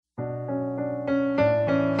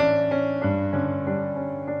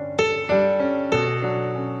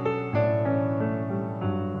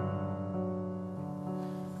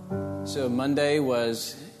So Monday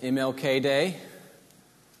was MLK Day,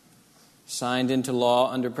 signed into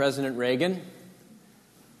law under President Reagan,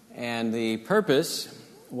 and the purpose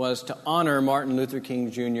was to honor Martin Luther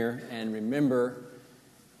King Jr. and remember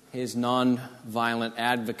his nonviolent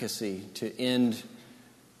advocacy to end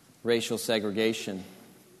racial segregation.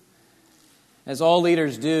 As all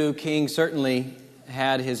leaders do, King certainly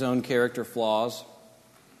had his own character flaws.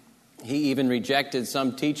 He even rejected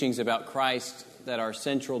some teachings about Christ that are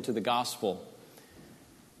central to the gospel.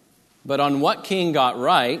 But on what King got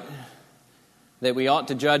right, that we ought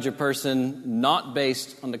to judge a person not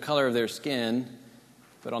based on the color of their skin,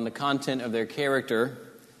 but on the content of their character,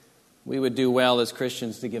 we would do well as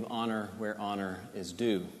Christians to give honor where honor is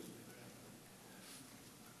due.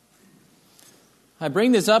 I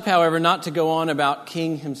bring this up, however, not to go on about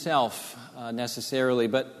King himself necessarily,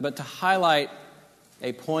 but to highlight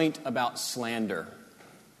a point about slander.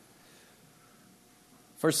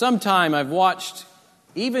 For some time, I've watched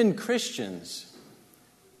even Christians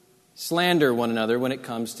slander one another when it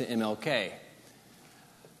comes to MLK.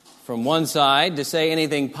 From one side, to say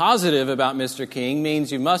anything positive about Mr. King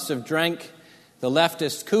means you must have drank the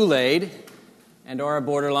leftist Kool-Aid and are a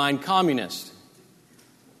borderline communist.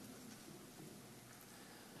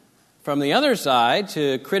 From the other side,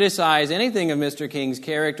 to criticize anything of Mr. King's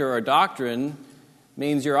character or doctrine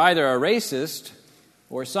means you're either a racist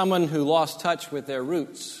or someone who lost touch with their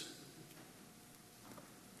roots.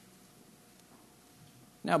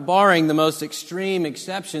 Now, barring the most extreme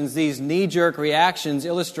exceptions, these knee-jerk reactions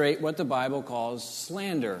illustrate what the Bible calls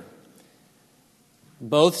slander.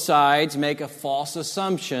 Both sides make a false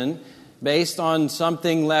assumption based on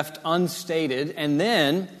something left unstated, and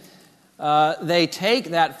then they take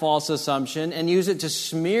that false assumption and use it to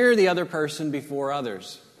smear the other person before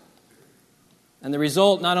others. And the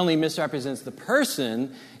result not only misrepresents the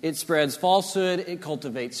person, it spreads falsehood, it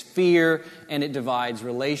cultivates fear, and it divides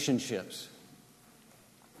relationships.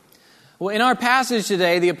 Well, in our passage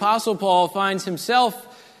today, the Apostle Paul finds himself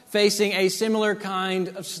facing a similar kind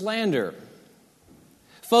of slander.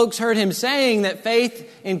 Folks heard him saying that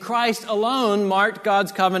faith in Christ alone marked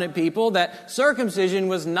God's covenant people, that circumcision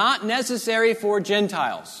was not necessary for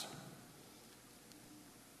Gentiles.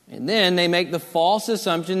 And then they make the false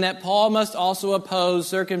assumption that Paul must also oppose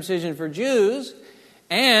circumcision for Jews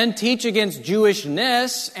and teach against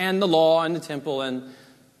Jewishness and the law and the temple and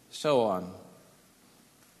so on.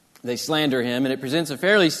 They slander him, and it presents a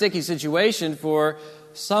fairly sticky situation for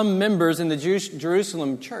some members in the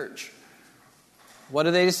Jerusalem church. What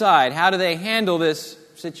do they decide? How do they handle this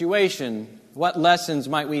situation? What lessons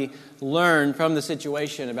might we learn from the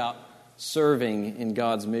situation about serving in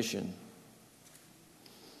God's mission?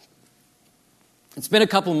 It's been a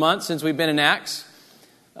couple months since we've been in Acts.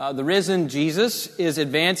 The risen Jesus is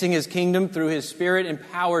advancing his kingdom through his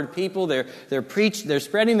Spirit-empowered people. They're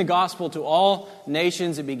spreading the gospel to all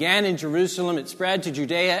nations. It began in Jerusalem. It spread to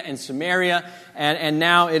Judea and Samaria. And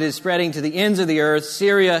now it is spreading to the ends of the earth.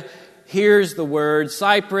 Syria hears the word.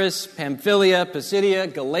 Cyprus, Pamphylia, Pisidia,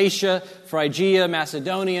 Galatia, Phrygia,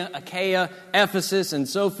 Macedonia, Achaia, Ephesus, and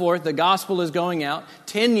so forth. The gospel is going out.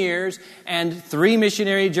 10 years and 3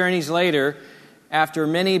 missionary journeys later, after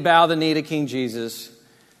many bow the knee to King Jesus,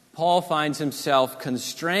 Paul finds himself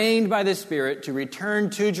constrained by the Spirit to return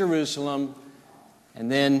to Jerusalem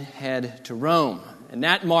and then head to Rome. And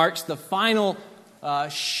that marks the final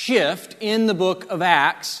shift in the book of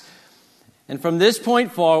Acts. And from this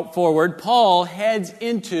point forward, Paul heads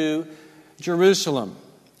into Jerusalem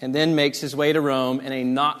and then makes his way to Rome in a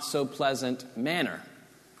not-so-pleasant manner.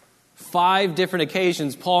 5 different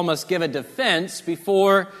occasions, Paul must give a defense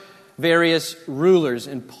before various rulers.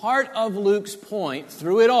 And part of Luke's point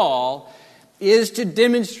through it all is to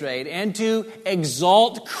demonstrate and to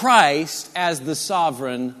exalt Christ as the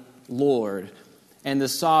sovereign Lord and the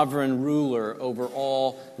sovereign ruler over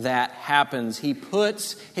all that happens. He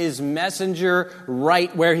puts his messenger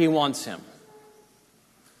right where he wants him.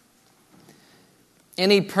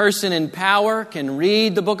 Any person in power can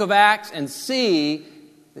read the book of Acts and see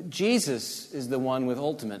that Jesus is the one with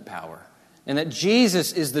ultimate power, and that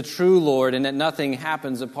Jesus is the true Lord, and that nothing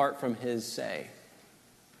happens apart from his say.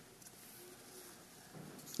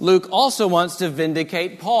 Luke also wants to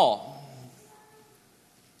vindicate Paul.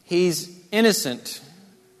 He's innocent.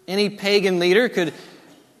 Any pagan leader could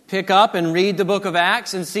pick up and read the book of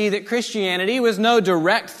Acts and see that Christianity was no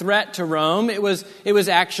direct threat to Rome. It was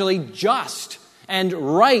actually just and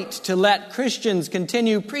right to let Christians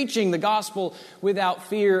continue preaching the gospel without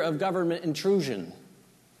fear of government intrusion.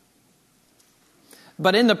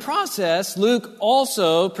 But in the process, Luke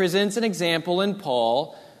also presents an example in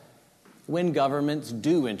Paul when governments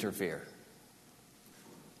do interfere.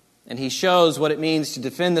 And he shows what it means to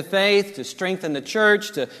defend the faith, to strengthen the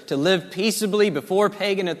church, to live peaceably before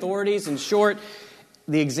pagan authorities. In short,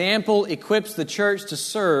 the example equips the church to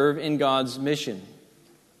serve in God's mission.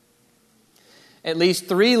 At least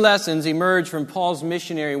 3 lessons emerge from Paul's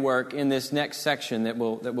missionary work in this next section that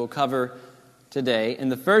we'll cover today.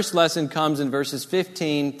 And the first lesson comes in verses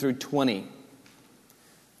 15 through 20.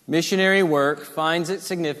 Missionary work finds its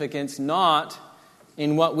significance not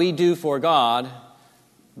in what we do for God,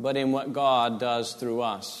 but in what God does through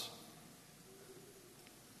us.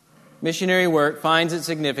 Missionary work finds its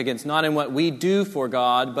significance not in what we do for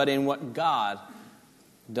God, but in what God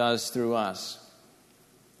does through us.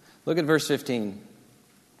 Look at verse 15.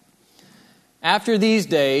 After these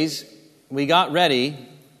days, we got ready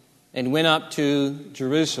and went up to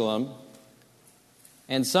Jerusalem,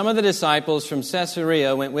 and some of the disciples from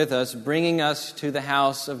Caesarea went with us, bringing us to the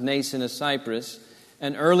house of Mnason of Cyprus,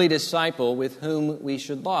 an early disciple with whom we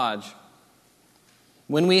should lodge.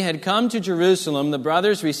 When we had come to Jerusalem, the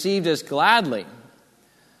brothers received us gladly.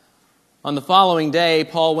 On the following day,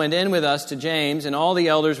 Paul went in with us to James, and all the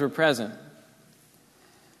elders were present.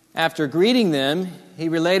 After greeting them, he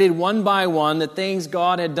related one by one the things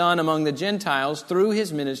God had done among the Gentiles through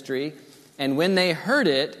his ministry, and when they heard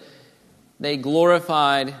it, they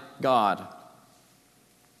glorified God.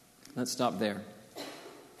 Let's stop there.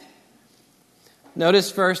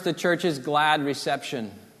 Notice first the church's glad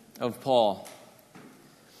reception of Paul.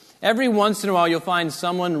 Every once in a while you'll find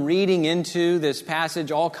someone reading into this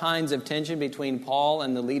passage all kinds of tension between Paul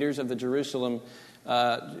and the leaders of the Jerusalem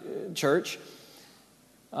church.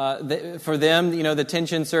 For them, the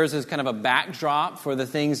tension serves as kind of a backdrop for the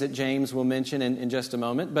things that James will mention in just a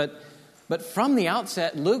moment. But from the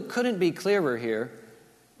outset, Luke couldn't be clearer here.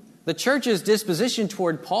 The church's disposition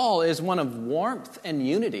toward Paul is one of warmth and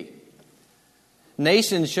unity.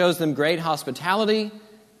 Mnason shows them great hospitality.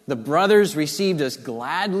 The brothers received us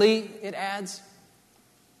gladly, it adds.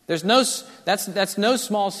 That's no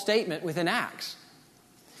small statement within Acts.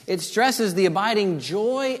 It stresses the abiding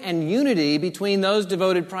joy and unity between those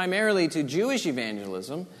devoted primarily to Jewish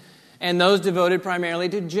evangelism and those devoted primarily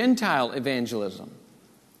to Gentile evangelism.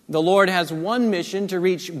 The Lord has one mission to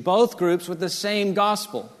reach both groups with the same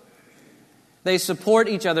gospel. They support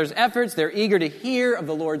each other's efforts. They're eager to hear of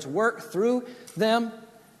the Lord's work through them.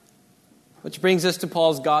 Which brings us to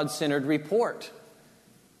Paul's God-centered report.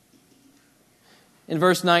 In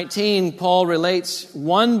verse 19, Paul relates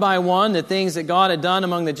one by one the things that God had done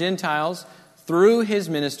among the Gentiles through his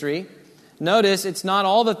ministry. Notice it's not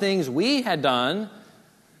all the things we had done,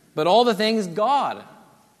 but all the things God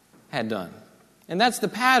had done. And that's the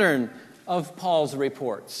pattern of Paul's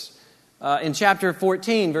reports. In chapter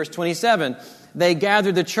 14, verse 27, they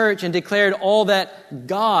gathered the church and declared all that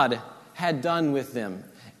God had done with them.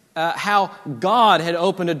 How God had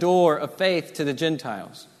opened a door of faith to the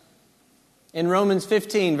Gentiles. In Romans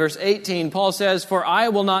 15, verse 18, Paul says, "For I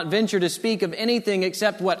will not venture to speak of anything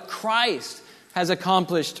except what Christ has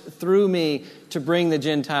accomplished through me to bring the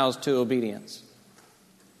Gentiles to obedience."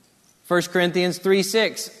 1 Corinthians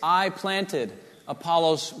 3:6, "I planted,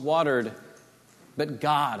 Apollos watered, but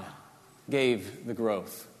God gave the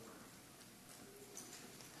growth."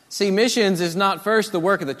 See, missions is not first the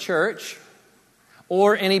work of the church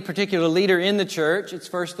or any particular leader in the church. It's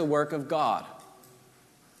first the work of God.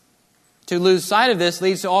 To lose sight of this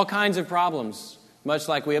leads to all kinds of problems, much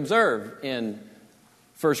like we observe in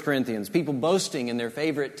 1 Corinthians. People boasting in their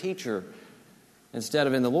favorite teacher instead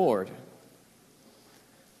of in the Lord.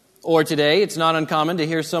 Or today, it's not uncommon to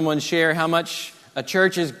hear someone share how much a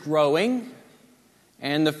church is growing,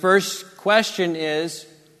 and the first question is,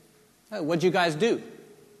 what'd you guys do?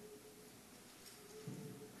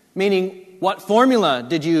 Meaning, what formula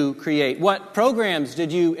did you create? What programs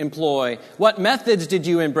did you employ? What methods did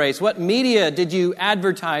you embrace? What media did you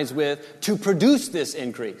advertise with to produce this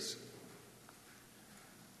increase?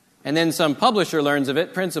 And then some publisher learns of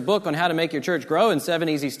it, prints a book on how to make your church grow in 7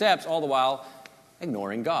 easy steps, all the while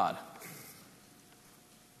ignoring God.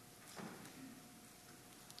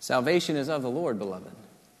 Salvation is of the Lord, beloved.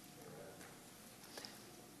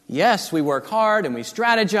 Yes, we work hard and we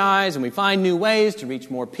strategize and we find new ways to reach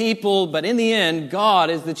more people, but in the end, God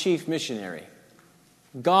is the chief missionary.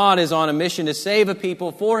 God is on a mission to save a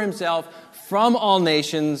people for himself from all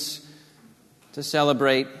nations to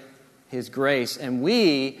celebrate his grace. And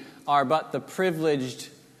we are but the privileged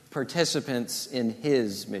participants in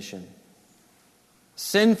his mission.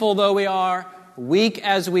 Sinful though we are, weak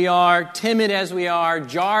as we are, timid as we are,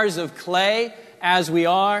 jars of clay as we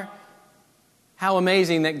are, how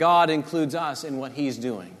amazing that God includes us in what he's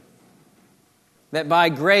doing. That by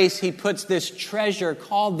grace he puts this treasure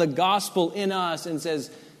called the gospel in us and says,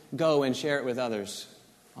 go and share it with others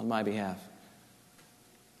on my behalf.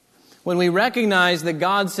 When we recognize the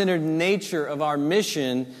God-centered nature of our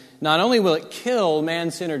mission, not only will it kill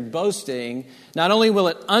man-centered boasting, not only will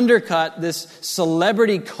it undercut this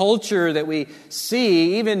celebrity culture that we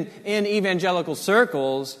see, even in evangelical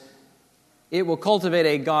circles, it will cultivate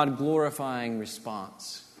a God-glorifying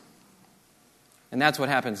response. And that's what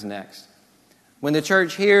happens next. When the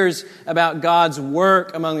church hears about God's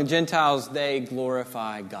work among the Gentiles, they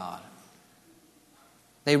glorify God.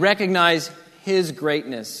 They recognize His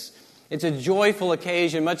greatness. It's a joyful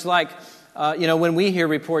occasion, much like when we hear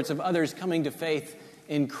reports of others coming to faith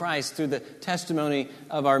in Christ through the testimony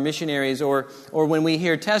of our missionaries, or when we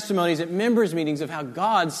hear testimonies at members' meetings of how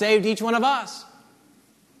God saved each one of us.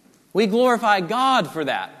 We glorify God for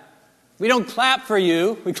that. We don't clap for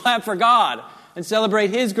you, we clap for God and celebrate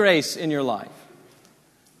His grace in your life.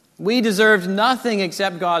 We deserved nothing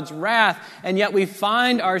except God's wrath, and yet we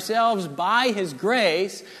find ourselves by His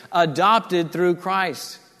grace adopted through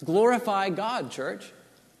Christ. Glorify God, church.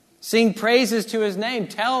 Sing praises to His name.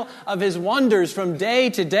 Tell of His wonders from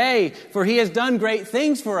day to day, for He has done great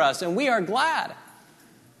things for us, and we are glad.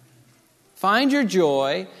 Find your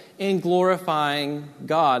joy in glorifying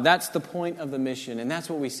God. That's the point of the mission, and that's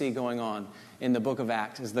what we see going on in the book of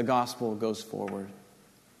Acts as the gospel goes forward.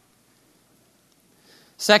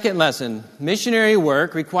 Second lesson, missionary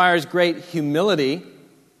work requires great humility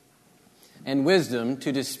and wisdom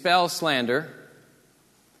to dispel slander,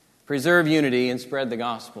 preserve unity, and spread the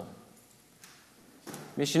gospel.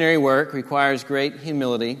 Missionary work requires great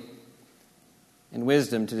humility and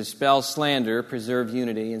wisdom to dispel slander, preserve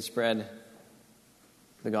unity, and spread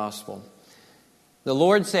the gospel. The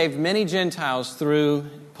Lord saved many Gentiles through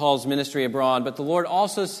Paul's ministry abroad, but the Lord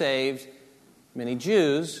also saved many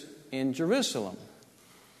Jews in Jerusalem.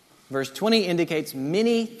 Verse 20 indicates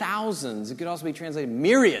many thousands. It could also be translated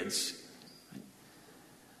myriads.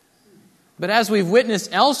 But as we've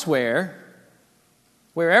witnessed elsewhere,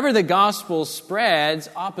 wherever the gospel spreads,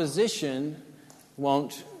 opposition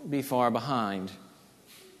won't be far behind.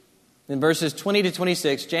 In verses 20 to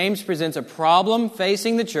 26, James presents a problem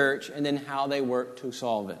facing the church and then how they work to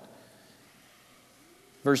solve it.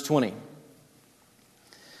 Verse 20.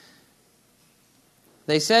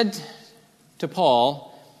 They said to Paul,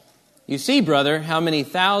 "You see, brother, how many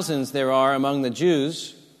thousands there are among the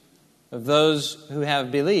Jews of those who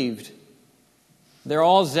have believed. They're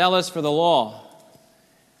all zealous for the law.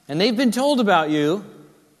 And they've been told about you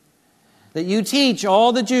that you teach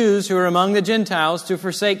all the Jews who are among the Gentiles to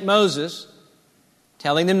forsake Moses,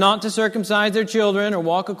 telling them not to circumcise their children or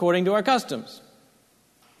walk according to our customs.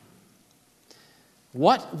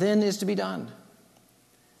 What then is to be done?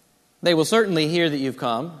 They will certainly hear that you've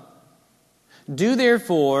come. Do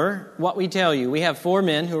therefore what we tell you. We have 4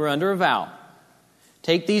 men who are under a vow.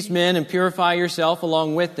 Take these men and purify yourself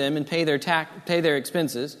along with them and pay their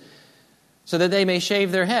expenses, so that they may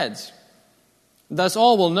shave their heads. Thus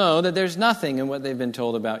all will know that there's nothing in what they've been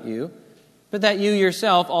told about you, but that you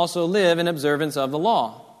yourself also live in observance of the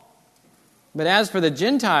law. But as for the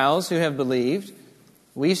Gentiles who have believed,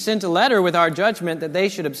 we've sent a letter with our judgment that they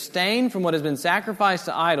should abstain from what has been sacrificed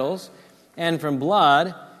to idols, and from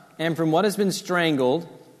blood, and from what has been strangled,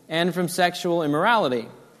 and from sexual immorality.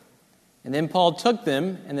 And then Paul took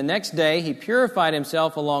them, and the next day he purified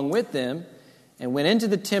himself along with them, and went into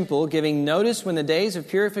the temple, giving notice when the days of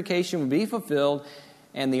purification would be fulfilled,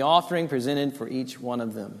 and the offering presented for each one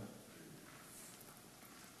of them."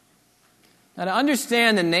 Now, to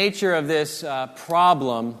understand the nature of this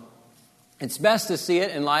problem, it's best to see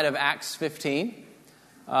it in light of Acts 15.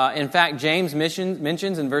 In fact, James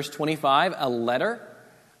mentions in verse 25 a letter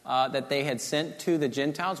that they had sent to the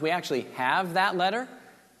Gentiles. We actually have that letter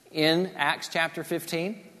in Acts chapter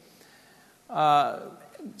 15.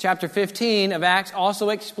 Chapter 15 of Acts also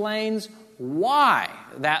explains why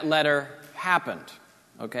that letter happened.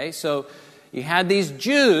 Okay, so you had these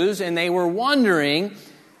Jews, and they were wondering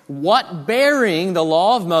what bearing the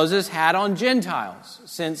law of Moses had on Gentiles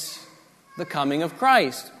since the coming of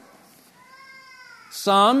Christ.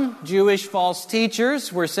 Some Jewish false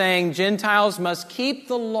teachers were saying Gentiles must keep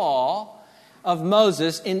the law of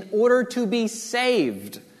Moses in order to be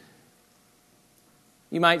saved.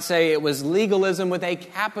 You might say it was legalism with a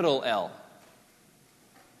capital L.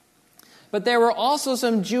 But there were also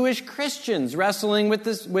some Jewish Christians wrestling with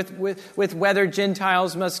this, with whether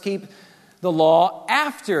Gentiles must keep the law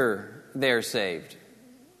after they're saved.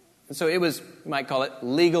 And so it was, you might call it,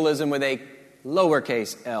 legalism with a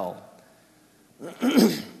lowercase l.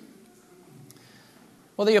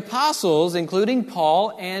 Well, the apostles, including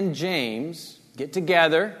Paul and James, get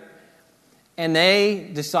together And they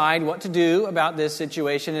decide what to do about this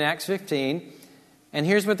situation in Acts 15. And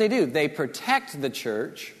here's what they do. They protect the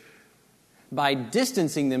church by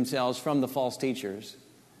distancing themselves from the false teachers,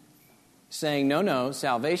 saying, no,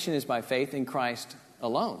 salvation is by faith in Christ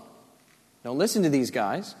alone. Don't listen to these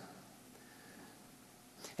guys.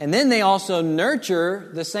 And then they also nurture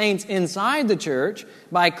the saints inside the church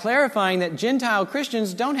by clarifying that Gentile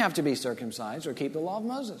Christians don't have to be circumcised or keep the law of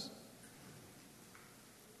Moses.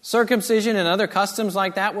 Circumcision and other customs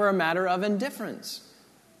like that were a matter of indifference.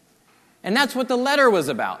 And that's what the letter was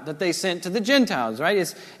about that they sent to the Gentiles, right?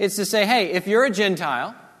 It's to say, hey, if you're a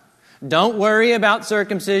Gentile, don't worry about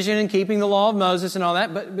circumcision and keeping the law of Moses and all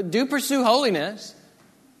that, but do pursue holiness.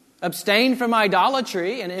 Abstain from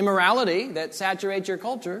idolatry and immorality that saturates your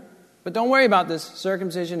culture, but don't worry about this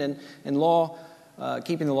circumcision and law,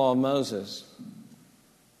 keeping the law of Moses.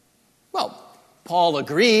 Well, Paul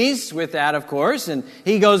agrees with that, of course, and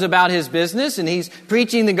he goes about his business, and he's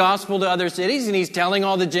preaching the gospel to other cities, and he's telling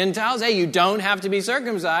all the Gentiles, hey, you don't have to be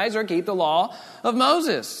circumcised or keep the law of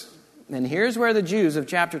Moses. And here's where the Jews of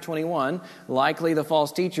chapter 21, likely the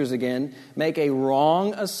false teachers again, make a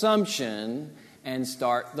wrong assumption and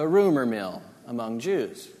start the rumor mill among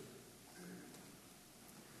Jews.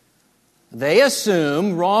 They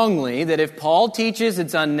assume wrongly that if Paul teaches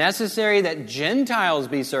it's unnecessary that Gentiles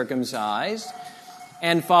be circumcised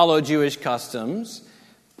and follow Jewish customs,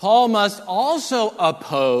 Paul must also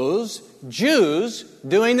oppose Jews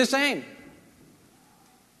doing the same.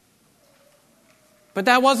 But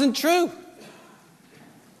that wasn't true.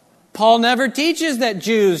 Paul never teaches that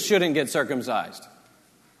Jews shouldn't get circumcised.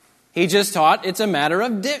 He just taught it's a matter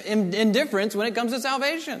of indifference when it comes to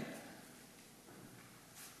salvation.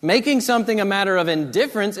 Making something a matter of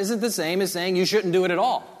indifference isn't the same as saying you shouldn't do it at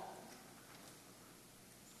all.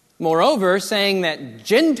 Moreover, saying that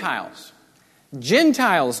Gentiles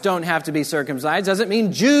don't have to be circumcised doesn't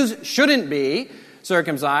mean Jews shouldn't be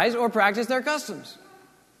circumcised or practice their customs.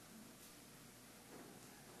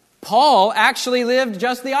 Paul actually lived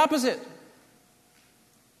just the opposite.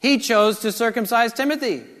 He chose to circumcise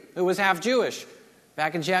Timothy, who was half Jewish.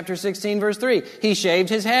 Back in chapter 16, verse 3. He shaved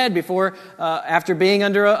his head after being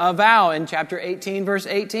under a vow in chapter 18, verse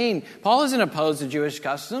 18. Paul isn't opposed to Jewish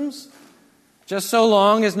customs, just so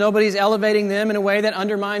long as nobody's elevating them in a way that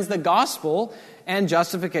undermines the gospel and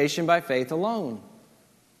justification by faith alone.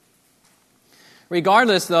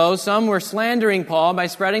 Regardless, though, some were slandering Paul by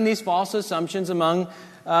spreading these false assumptions among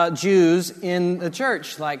Jews in the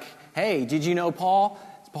church. Like, hey, did you know Paul,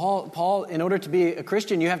 in order to be a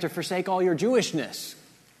Christian, you have to forsake all your Jewishness.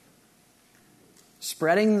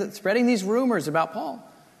 Spreading these rumors about Paul.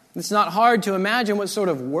 It's not hard to imagine what sort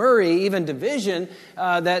of worry, even division,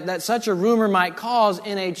 that such a rumor might cause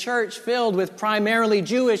in a church filled with primarily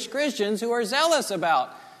Jewish Christians who are zealous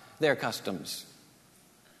about their customs.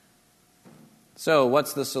 So,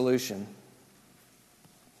 what's the solution?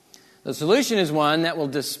 The solution is one that will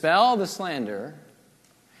dispel the slander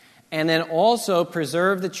and then also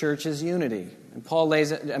preserve the church's unity.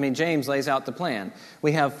 And James lays out the plan.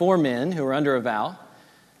 We have 4 men who are under a vow.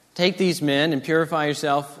 Take these men and purify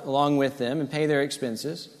yourself along with them and pay their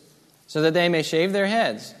expenses, so that they may shave their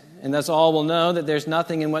heads. And thus all will know that there's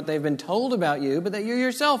nothing in what they've been told about you, but that you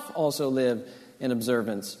yourself also live in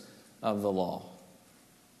observance of the law.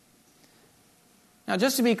 Now,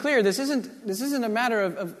 just to be clear, this isn't a matter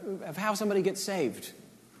of how somebody gets saved.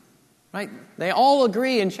 Right? They all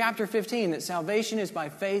agree in chapter 15 that salvation is by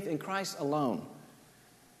faith in Christ alone.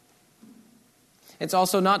 It's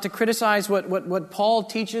also not to criticize what Paul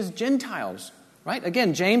teaches Gentiles. Right?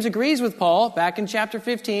 Again, James agrees with Paul back in chapter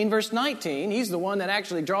 15, verse 19. He's the one that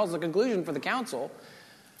actually draws the conclusion for the council.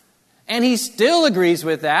 And he still agrees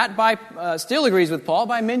with Paul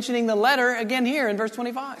by mentioning the letter again here in verse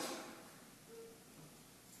 25.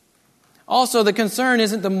 Also, the concern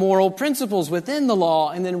isn't the moral principles within the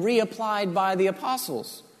law and then reapplied by the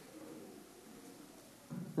apostles.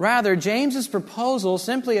 Rather, James's proposal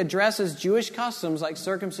simply addresses Jewish customs like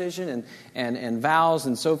circumcision and vows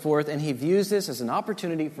and so forth, and he views this as an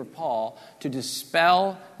opportunity for Paul to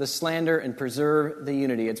dispel the slander and preserve the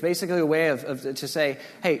unity. It's basically a way to say,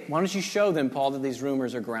 hey, why don't you show them, Paul, that these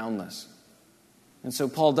rumors are groundless? And so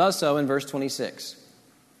Paul does so in verse 26.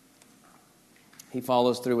 He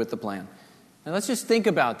follows through with the plan. Now let's just think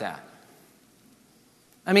about that.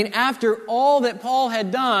 I mean, after all that Paul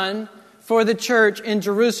had done for the church in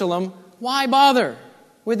Jerusalem, why bother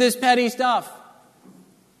with this petty stuff?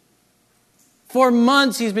 For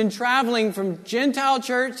months he's been traveling from Gentile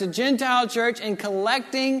church to Gentile church and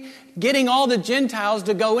getting all the Gentiles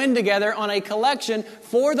to go in together on a collection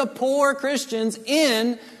for the poor Christians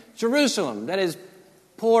in Jerusalem. That is,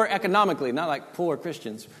 Poor economically, not like poor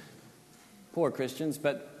Christians,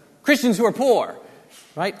 but Christians who are poor,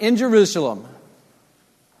 right, in Jerusalem.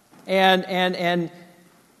 And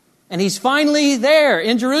he's finally there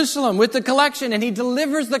in Jerusalem with the collection, and he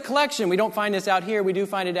delivers the collection. We don't find this out here. We do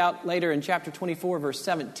find it out later in chapter 24, verse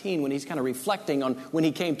 17, when he's kind of reflecting on when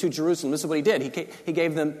he came to Jerusalem. This is what he did.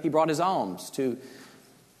 He brought his alms to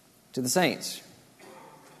the saints.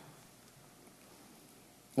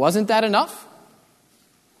 Wasn't that enough?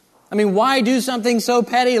 I mean, why do something so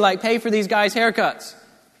petty like pay for these guys' haircuts?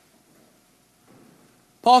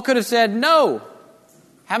 Paul could have said, no,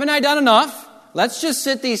 haven't I done enough? Let's just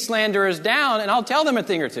sit these slanderers down and I'll tell them a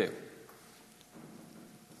thing or two.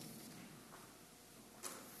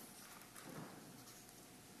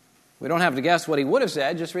 We don't have to guess what he would have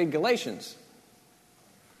said, just read Galatians.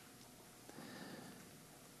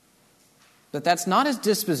 But that's not his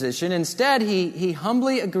disposition. Instead, he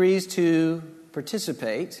humbly agrees to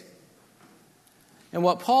participate. And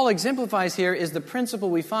what Paul exemplifies here is the principle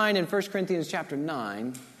we find in 1 Corinthians chapter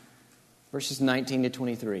 9, verses 19 to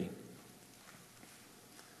 23.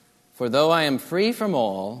 For though I am free from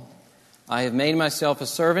all, I have made myself a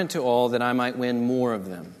servant to all that I might win more of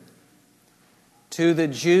them. To the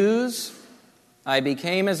Jews, I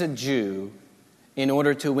became as a Jew in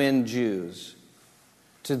order to win Jews.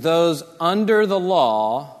 To those under the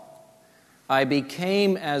law, I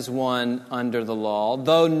became as one under the law,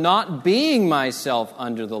 though not being myself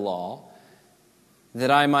under the law,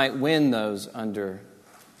 that I might win those under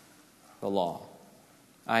the law.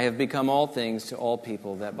 I have become all things to all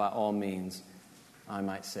people, that by all means I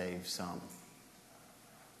might save some.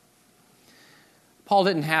 Paul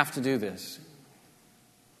didn't have to do this,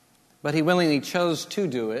 but he willingly chose to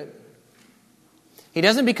do it. He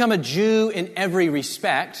doesn't become a Jew in every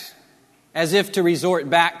respect, as if to resort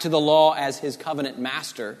back to the law as his covenant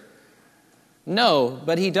master. No,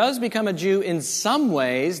 but he does become a Jew in some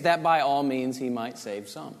ways that by all means he might save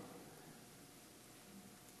some.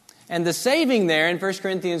 And the saving there in 1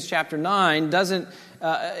 Corinthians chapter 9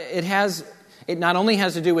 it not only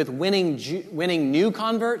has to do with winning new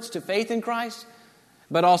converts to faith in Christ,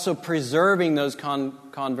 but also preserving those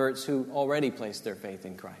converts who already placed their faith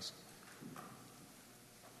in Christ.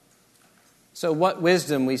 So what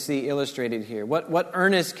wisdom we see illustrated here. What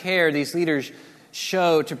earnest care these leaders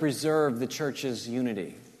show to preserve the church's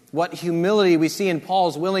unity. What humility we see in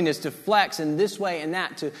Paul's willingness to flex in this way and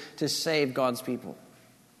that to save God's people.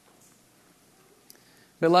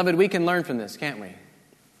 Beloved, we can learn from this, can't we?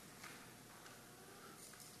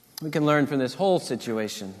 We can learn from this whole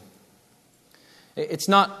situation. It's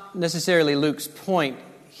not necessarily Luke's point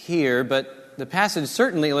here, but the passage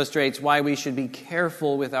certainly illustrates why we should be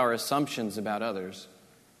careful with our assumptions about others.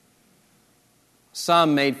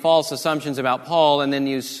 Some made false assumptions about Paul and then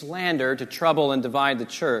used slander to trouble and divide the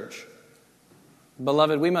church.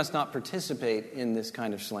 Beloved, we must not participate in this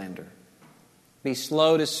kind of slander. Be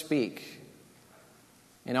slow to speak.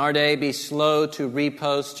 In our day, be slow to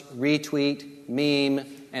repost, retweet, meme,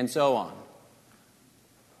 and so on.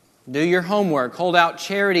 Do your homework. Hold out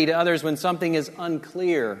charity to others when something is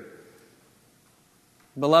unclear.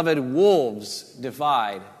 Beloved, wolves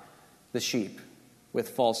divide the sheep with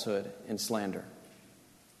falsehood and slander.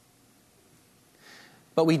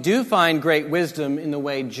 But we do find great wisdom in the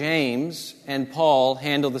way James and Paul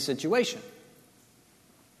handle the situation.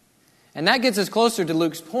 And that gets us closer to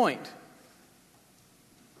Luke's point.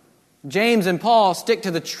 James and Paul stick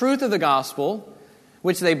to the truth of the gospel,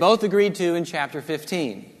 which they both agreed to in chapter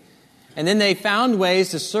 15. And then they found ways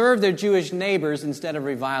to serve their Jewish neighbors instead of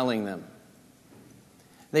reviling them.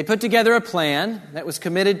 They put together a plan that was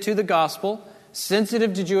committed to the gospel,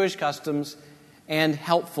 sensitive to Jewish customs, and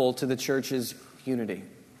helpful to the church's unity.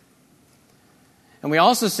 And we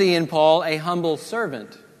also see in Paul a humble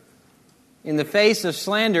servant. In the face of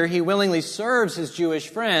slander, he willingly serves his Jewish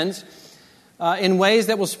friends in ways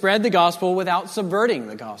that will spread the gospel without subverting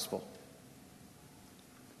the gospel.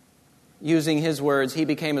 Using his words, he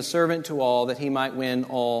became a servant to all that he might win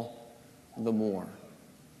all the more.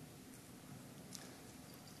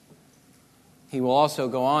 He will also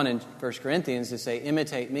go on in 1 Corinthians to say,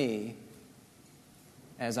 imitate me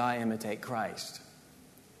as I imitate Christ.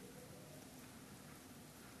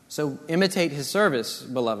 So imitate his service,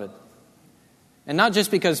 beloved. And not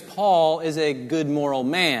just because Paul is a good moral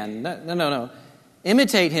man. No.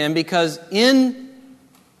 Imitate him because in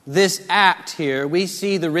this act here, we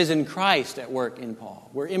see the risen Christ at work in Paul.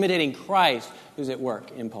 We're imitating Christ who's at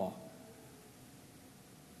work in Paul.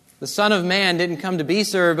 The Son of Man didn't come to be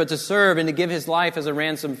served, but to serve and to give his life as a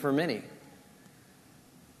ransom for many.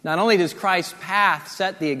 Not only does Christ's path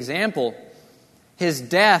set the example, His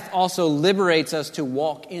death also liberates us to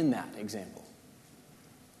walk in that example.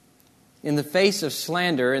 In the face of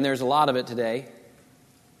slander, and there's a lot of it today,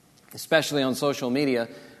 especially on social media,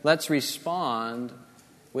 let's respond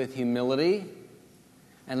with humility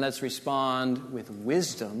and let's respond with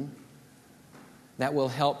wisdom that will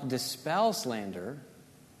help dispel slander,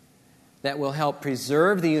 that will help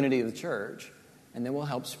preserve the unity of the church, and that will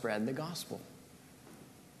help spread the gospel.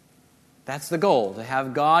 That's the goal, to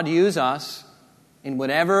have God use us on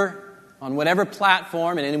whatever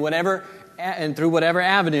platform and through whatever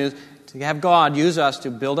avenues, to have God use us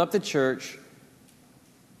to build up the church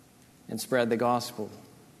and spread the gospel.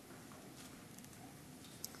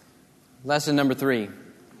 Lesson number 3.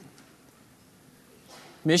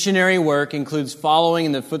 Missionary work includes following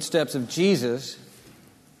in the footsteps of Jesus,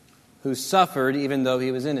 who suffered even though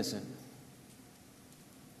he was innocent.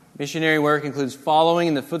 Missionary work includes following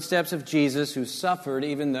in the footsteps of Jesus, who suffered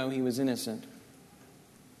even though he was innocent.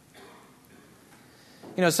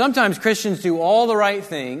 You know, sometimes Christians do all the right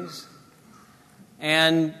things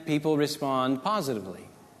and people respond positively.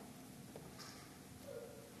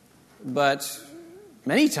 But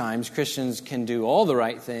many times Christians can do all the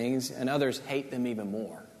right things and others hate them even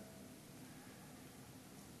more.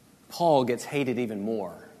 Paul gets hated even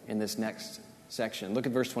more in this next section. Look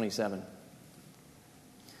at verse 27.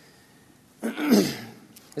 It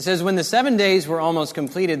says, when the 7 days were almost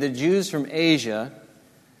completed, the Jews from Asia,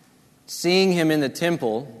 seeing him in the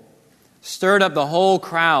temple, stirred up the whole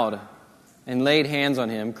crowd and laid hands on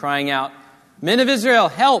him, crying out, "Men of Israel,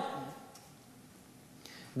 help!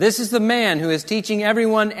 This is the man who is teaching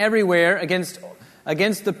everyone everywhere against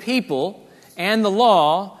the people and the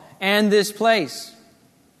law and this place.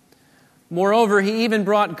 Moreover, he even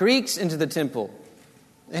brought Greeks into the temple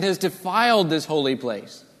and has defiled this holy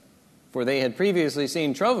place." For they had previously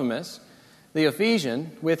seen Trophimus, the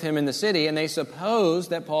Ephesian, with him in the city, and they supposed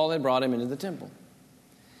that Paul had brought him into the temple.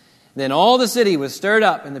 Then all the city was stirred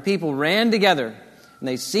up, and the people ran together, and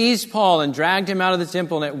they seized Paul and dragged him out of the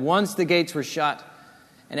temple, and at once the gates were shut.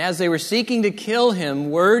 And as they were seeking to kill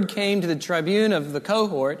him, word came to the tribune of the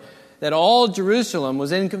cohort that all Jerusalem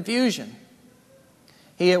was in confusion.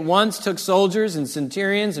 He at once took soldiers and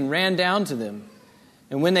centurions and ran down to them.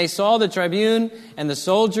 And when they saw the tribune and the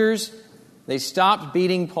soldiers, they stopped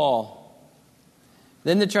beating Paul.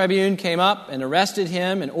 Then the tribune came up and arrested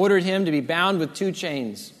him and ordered him to be bound with 2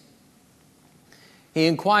 chains. He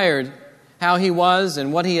inquired how he was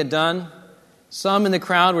and what he had done. Some in the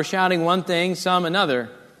crowd were shouting one thing, some another.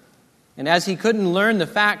 And as he couldn't learn the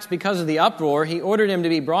facts because of the uproar, he ordered him to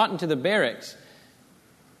be brought into the barracks.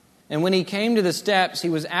 And when he came to the steps, he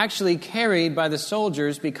was actually carried by the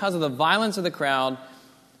soldiers because of the violence of the crowd,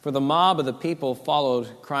 for the mob of the people followed,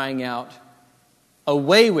 crying out,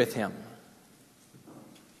 "Away with him!"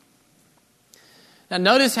 Now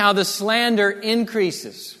notice how the slander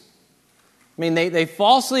increases. I mean, they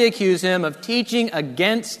falsely accuse him of teaching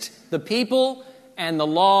against the people and the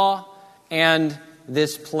law and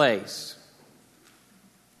this place.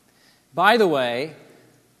 By the way,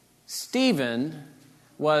 Stephen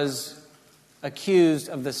was accused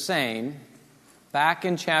of the same back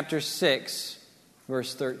in chapter 6,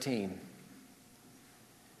 verse 13.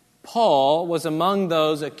 Paul was among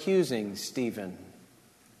those accusing Stephen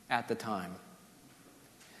at the time.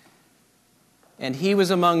 And he was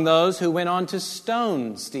among those who went on to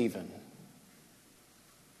stone Stephen.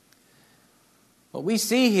 What we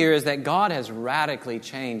see here is that God has radically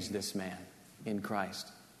changed this man in Christ.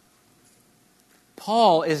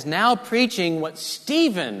 Paul is now preaching what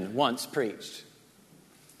Stephen once preached.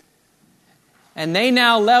 And they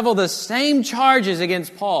now level the same charges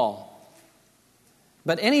against Paul.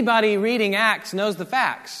 But anybody reading Acts knows the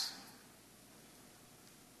facts.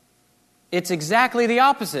 It's exactly the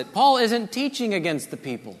opposite. Paul isn't teaching against the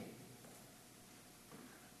people.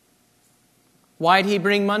 Why'd he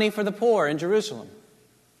bring money for the poor in Jerusalem?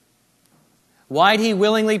 Why'd he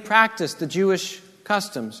willingly practice the Jewish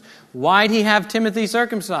customs? Why'd he have Timothy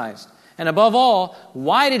circumcised? And above all,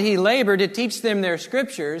 why did he labor to teach them their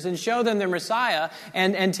scriptures and show them their Messiah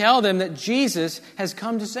and tell them that Jesus has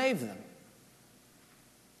come to save them?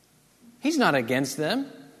 He's not against them.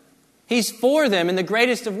 He's for them in the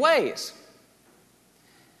greatest of ways.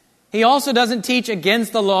 He also doesn't teach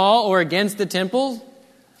against the law or against the temple.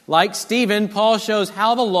 Like Stephen, Paul shows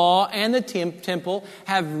how the law and the temple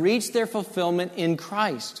have reached their fulfillment in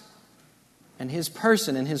Christ and His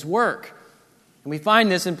person and His work. And we find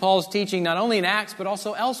this in Paul's teaching not only in Acts, but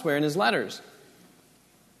also elsewhere in his letters.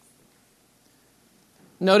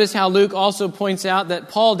 Notice how Luke also points out that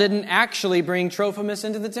Paul didn't actually bring Trophimus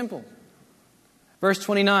into the temple. Verse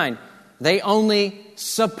 29, They only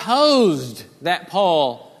supposed that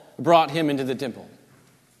Paul brought him into the temple.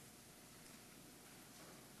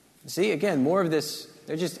 See, again, more of this.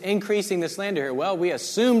 They're just increasing the slander here. Well, we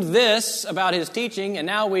assumed this about his teaching, and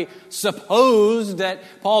now we supposed that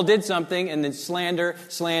Paul did something, and then slander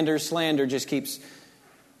just keeps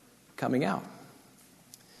coming out.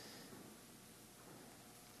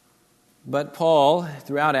 But Paul,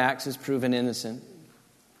 throughout Acts, is proven innocent.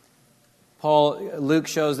 Luke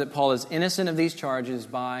shows that Paul is innocent of these charges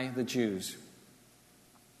by the Jews.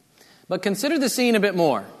 But consider the scene a bit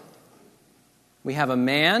more. We have a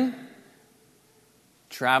man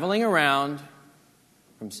traveling around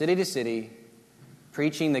from city to city,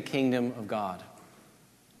 preaching the kingdom of God.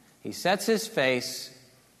 He sets his face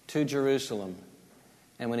to Jerusalem.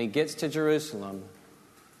 And when he gets to Jerusalem,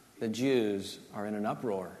 the Jews are in an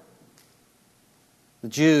uproar. The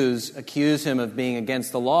Jews accuse him of being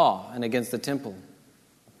against the law and against the temple.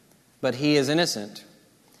 But he is innocent.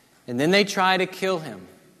 And then they try to kill him.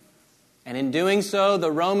 And in doing so,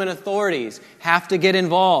 the Roman authorities have to get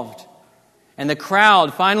involved. And the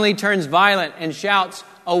crowd finally turns violent and shouts,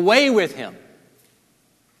 "Away with him!"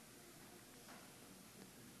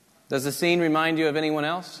 Does the scene remind you of anyone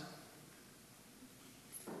else?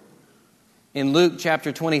 In Luke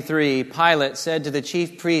chapter 23, Pilate said to the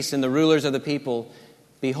chief priests and the rulers of the people,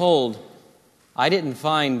 "Behold, I didn't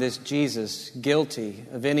find this Jesus guilty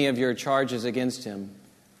of any of your charges against him.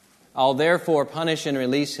 I'll therefore punish and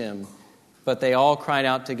release him." But they all cried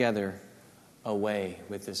out together, "Away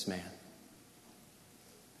with this man."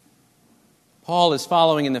 Paul is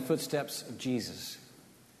following in the footsteps of Jesus.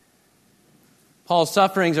 Paul's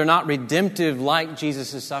sufferings are not redemptive like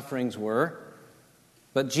Jesus' sufferings were,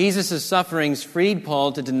 but Jesus' sufferings freed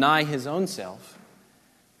Paul to deny his own self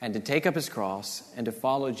and to take up his cross and to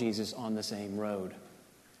follow Jesus on the same road.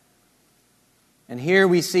 And here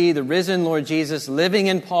we see the risen Lord Jesus living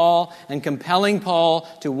in Paul and compelling Paul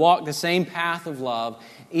to walk the same path of love,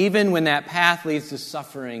 even when that path leads to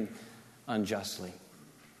suffering unjustly.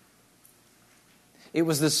 It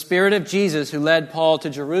was the Spirit of Jesus who led Paul to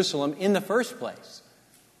Jerusalem in the first place.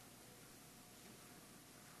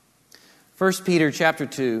 1 Peter chapter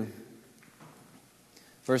 2,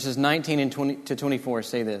 verses 19 and 20 to 24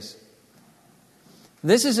 say this: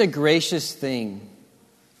 "This is a gracious thing.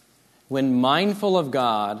 When mindful of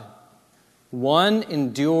God, one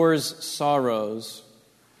endures sorrows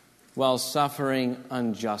while suffering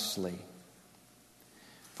unjustly.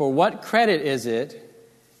 For what credit is it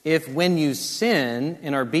if when you sin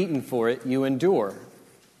and are beaten for it, you endure?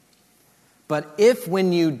 But if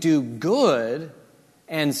when you do good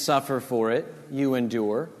and suffer for it, you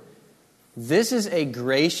endure, this is a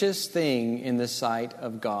gracious thing in the sight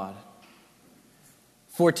of God.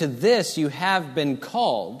 For to this you have been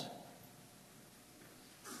called."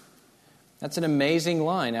 That's an amazing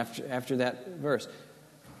line after that verse.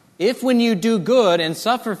 "If when you do good and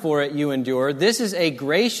suffer for it, you endure, this is a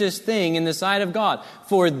gracious thing in the sight of God.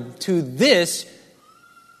 For to this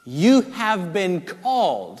you have been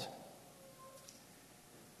called.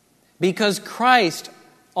 Because Christ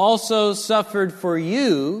also suffered for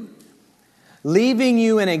you, leaving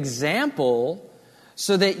you an example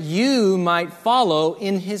so that you might follow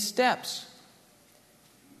in his steps.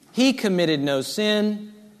 He committed no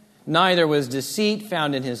sin, neither was deceit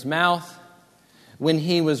found in his mouth. When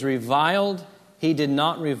he was reviled, he did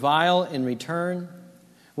not revile in return.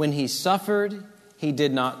 When he suffered, he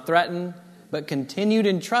did not threaten, but continued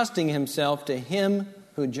entrusting himself to him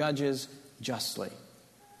who judges justly.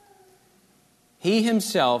 He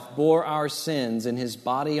himself bore our sins in his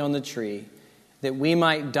body on the tree, that we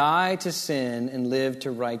might die to sin and live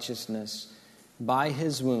to righteousness. By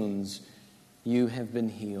his wounds you have been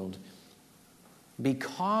healed."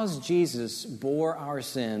 Because Jesus bore our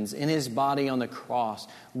sins in his body on the cross,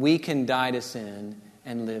 we can die to sin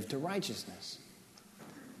and live to righteousness.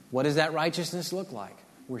 What does that righteousness look like?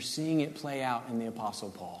 We're seeing it play out in the Apostle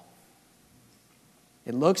Paul.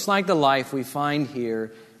 It looks like the life we find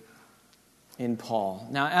here in Paul.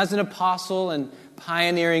 Now, as an apostle and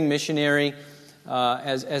pioneering missionary,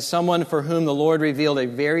 as someone for whom the Lord revealed a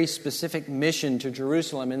very specific mission to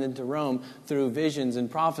Jerusalem and then to Rome through visions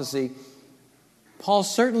and prophecy, Paul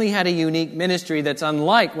certainly had a unique ministry that's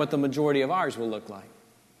unlike what the majority of ours will look like.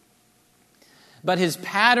 But his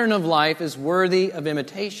pattern of life is worthy of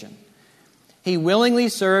imitation. He willingly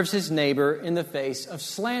serves his neighbor in the face of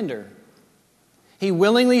slander. He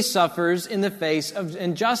willingly suffers in the face of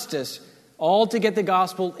injustice, all to get the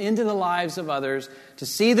gospel into the lives of others, to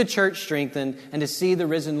see the church strengthened, and to see the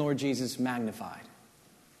risen Lord Jesus magnified.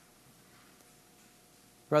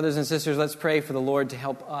 Brothers and sisters, let's pray for the Lord to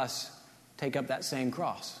help us take up that same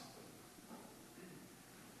cross.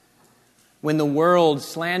 When the world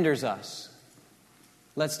slanders us,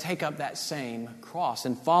 let's take up that same cross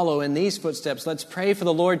and follow in these footsteps. Let's pray for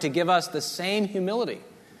the Lord to give us the same humility,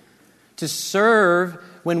 to serve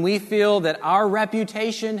when we feel that our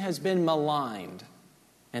reputation has been maligned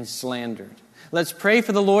and slandered. Let's pray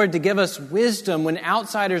for the Lord to give us wisdom when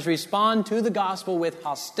outsiders respond to the gospel with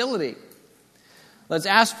hostility. Let's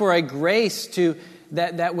ask for a grace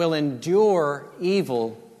that will endure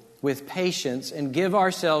evil with patience and give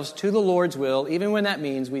ourselves to the Lord's will, even when that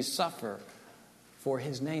means we suffer for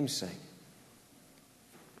His name's sake.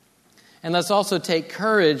 And let's also take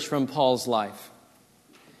courage from Paul's life.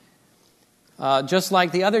 Just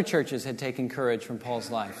like the other churches had taken courage from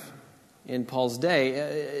Paul's life in Paul's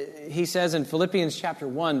day. He says in Philippians chapter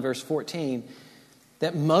 1, verse 14,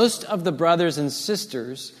 that most of the brothers and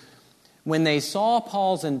sisters, when they saw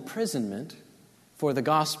Paul's imprisonment for the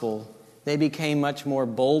gospel, they became much more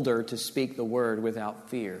bolder to speak the word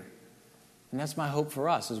without fear. And that's my hope for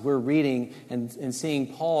us as we're reading and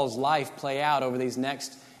seeing Paul's life play out over these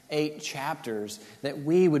next 8 chapters, that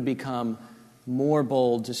we would become more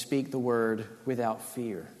bold to speak the word without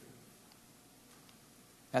fear.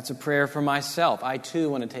 That's a prayer for myself. I too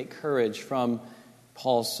want to take courage from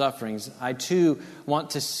Paul's sufferings. I too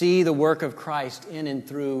want to see the work of Christ in and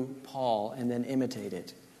through Paul and then imitate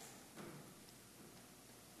it.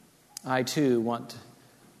 I too want,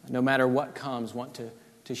 no matter what comes, want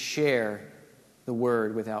to share the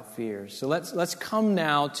word without fear. So let's come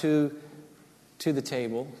now to the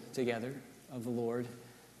table together of the Lord.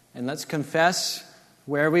 And let's confess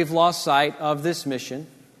where we've lost sight of this mission.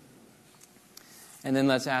 And then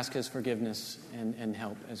let's ask His forgiveness and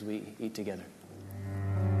help as we eat together.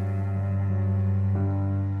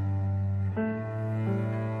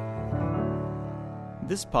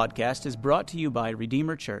 This podcast is brought to you by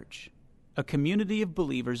Redeemer Church, a community of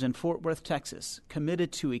believers in Fort Worth, Texas,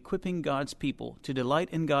 committed to equipping God's people to delight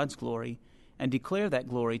in God's glory and declare that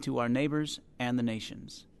glory to our neighbors and the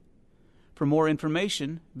nations. For more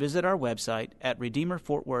information, visit our website at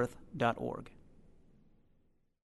redeemerfortworth.org.